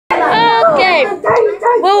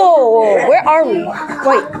Okay. Whoa, where are we?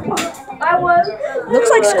 Wait. Looks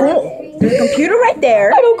like school. There's a computer right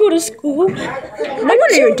there. I don't go to school. No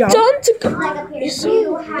wonder you're dumb. Done to You're so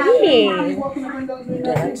mean.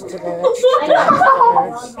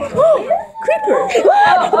 Creeper.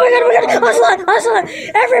 Oh my god, Aslan!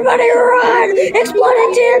 Everybody run!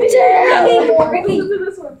 Exploding TNT!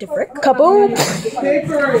 Kaboom!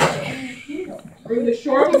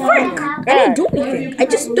 What the frick? I didn't do anything. I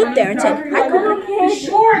just stood there and said, hi, Creeper.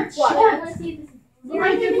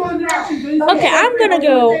 Okay, I'm gonna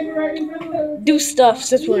go do stuff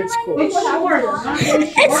since we're in school.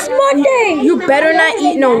 It's Monday! You better not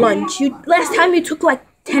eat no lunch. Last time you took like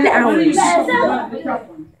 10 hours.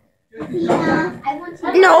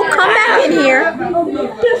 No, come back in here.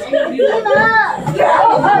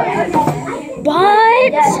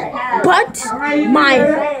 But my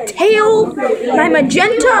tail, my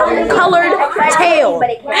magenta colored tail.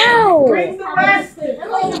 Ow!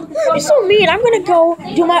 You're so mean. I'm gonna go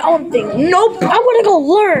do my own thing. Nope. I'm gonna go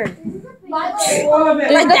learn.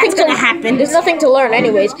 That's gonna happen. There's nothing to learn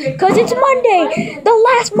anyways, because it's Monday, the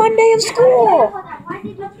last Monday of school.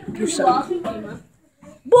 You suck.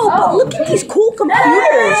 Whoa, but look at these cool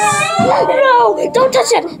computers. No, don't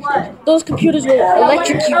touch it. Those computers will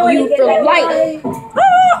electrocute you for life.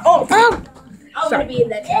 Oh. Sorry.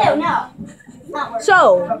 So,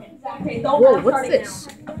 whoa, what's this?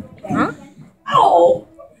 Huh? Oh.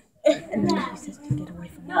 And then he says to get away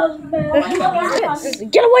from me.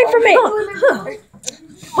 Get away from me.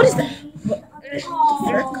 What is that?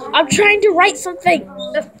 I'm trying to write something. Ow!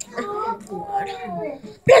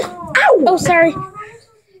 Oh, sorry.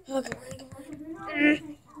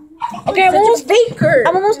 Okay, I'm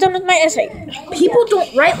almost done with my essay. People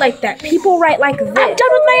don't write like that. People write like this. I'm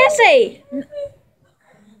done with my essay.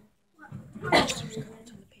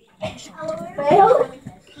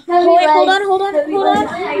 Wait, hold on.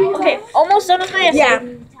 Okay, almost done with my essay. Yeah.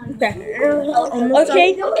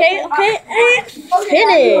 Okay. Okay.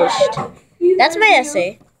 Finished. That's my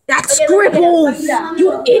essay. That's scribbles.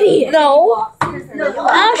 You idiot. No.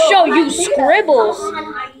 I'll show you scribbles.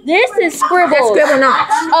 This is scribbles. That's scribble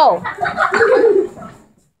knots. Oh.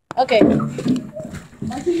 Okay.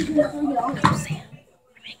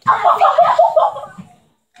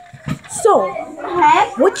 So,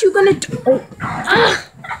 what you gonna do?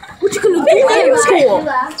 What you gonna do in school?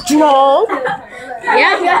 Draw?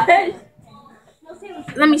 Yeah.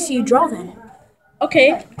 Let me see you draw then.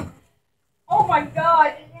 Okay. Oh my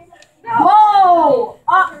god! Whoa!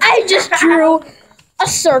 I just drew a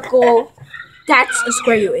circle. That's a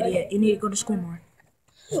square, you idiot. You need to go to school more.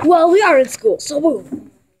 Well, we are in school, so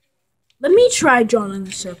boom. Let me try drawing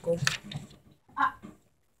a circle.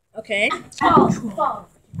 Okay.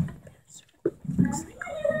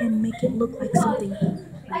 And make it look like something.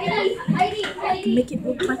 Make it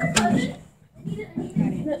look like a bunch.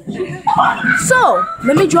 So,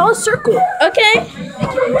 let me draw a circle. Okay.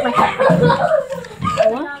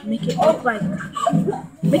 Make it look like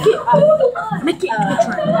make it a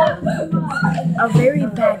triangle. A very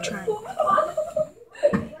bad triangle.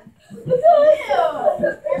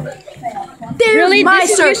 There's Really? my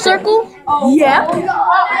This is your circle? Yep.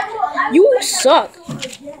 You suck.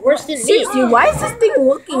 Worse than me. Seriously, why is this thing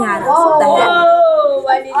looking at us? What the heck? Oh,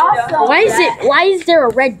 I need to know. Why is there a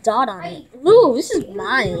red dot on it? Ooh, this is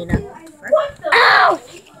mine. Ow!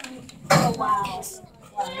 Oh, wow.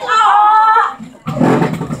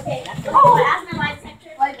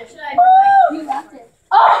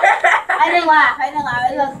 I didn't laugh. I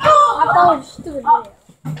thought it was stupid.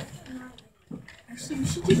 Actually, we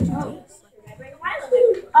should just do this.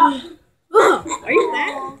 Are you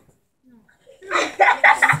mad?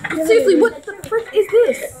 Seriously, what the frick is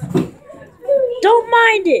this? Don't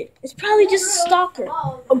mind it. It's probably just a stalker.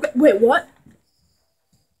 Oh, wait, what?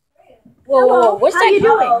 Whoa, what's that? How you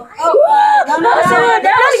doing? Woo,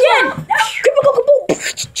 that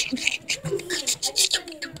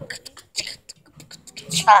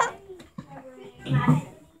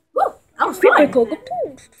was fun.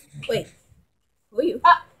 Wait, who are you?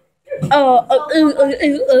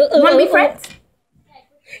 Want to be friends?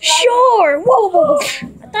 Sure. Whoa. I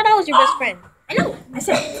thought I was your best friend. I know. I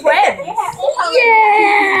said friends.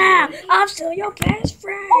 Yeah, I'm still your best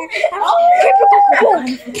friend.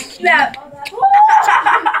 Snap.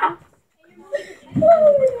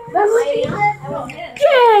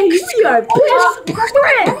 Yay, we are best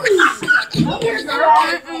friends.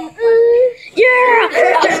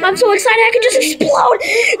 Yeah, I'm so excited I can just explode.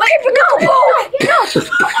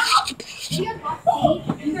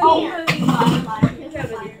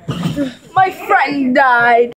 My friend died.